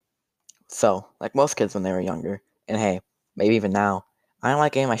So, like most kids when they were younger, and hey, maybe even now, I don't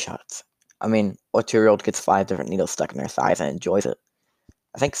like getting my shots. I mean, what 2-year-old gets 5 different needles stuck in their thighs and enjoys it?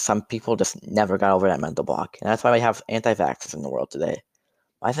 I think some people just never got over that mental block, and that's why we have anti-vaxxers in the world today.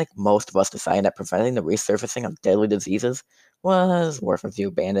 I think most of us decided that preventing the resurfacing of deadly diseases was worth a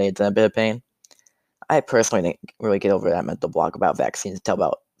few band-aids and a bit of pain. I personally didn't really get over that mental block about vaccines until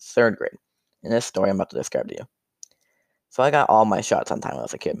about 3rd grade, in this story I'm about to describe to you. So I got all my shots on time when I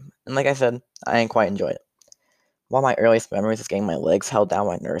was a kid, and like I said, I didn't quite enjoy it. One of my earliest memories is getting my legs held down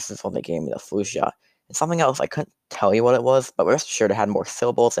by nurses while they gave me the flu shot. And something else, I couldn't tell you what it was, but rest assured it had more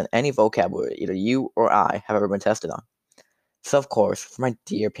syllables than any vocabulary either you or I have ever been tested on. So of course, for my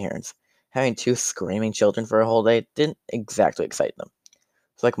dear parents, having 2 screaming children for a whole day didn't exactly excite them.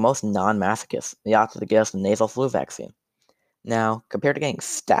 So like most non-masochists, they opted to get us the nasal flu vaccine. Now, compared to getting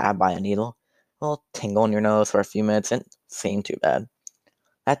stabbed by a needle, a little tingle in your nose for a few minutes didn't seem too bad.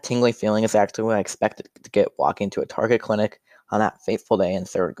 That tingly feeling is actually what I expected to get walking to a Target clinic on that fateful day in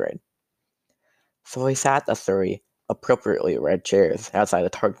 3rd grade. So we sat the 3 appropriately red chairs outside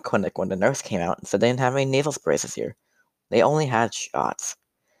the Target clinic when the nurse came out and said they didn't have any nasal sprays this year. They only had shots.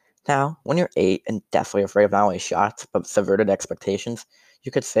 Now, when you're 8 and deathly afraid of not only shots, but subverted expectations,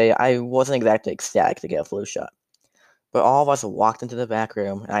 you could say I wasn't exactly ecstatic to get a flu shot. But all of us walked into the back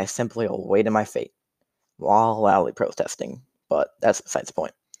room and I simply awaited my fate, while loudly protesting. But that's besides the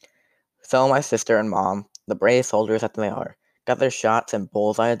point. So my sister and mom, the brave soldiers that they are, got their shots and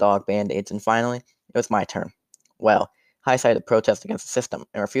bullseye dog band-aids, and finally, it was my turn. Well, I decided to protest against the system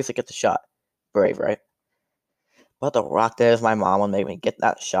and refuse to get the shot. Brave, right? But the rock dead as my mom would make me get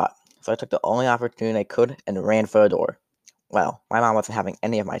that shot, so I took the only opportunity I could and ran for the door. Well, my mom wasn't having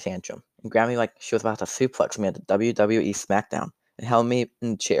any of my tantrum, and grabbed me like she was about to suplex me at the WWE SmackDown, and held me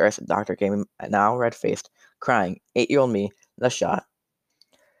in the chair as the doctor gave me a now red-faced, crying 8-year-old me the shot.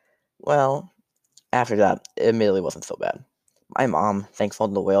 Well, after that, it admittedly wasn't so bad. My mom, thankful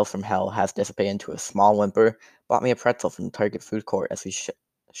the wails from hell has dissipated into a small whimper, bought me a pretzel from the Target food court as we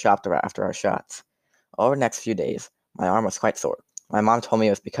shopped after our shots. Over the next few days, my arm was quite sore. My mom told me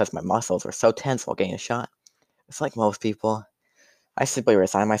it was because my muscles were so tense while getting a shot. It's like most people. I simply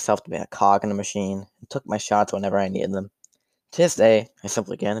resigned myself to being a cog in the machine and took my shots whenever I needed them. To this day, I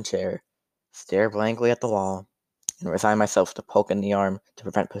simply get in a chair, stare blankly at the wall, and resign myself to poke in the arm to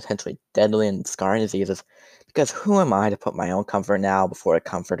prevent potentially deadly and scarring diseases, because who am I to put my own comfort now before the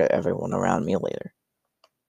comfort of everyone around me later?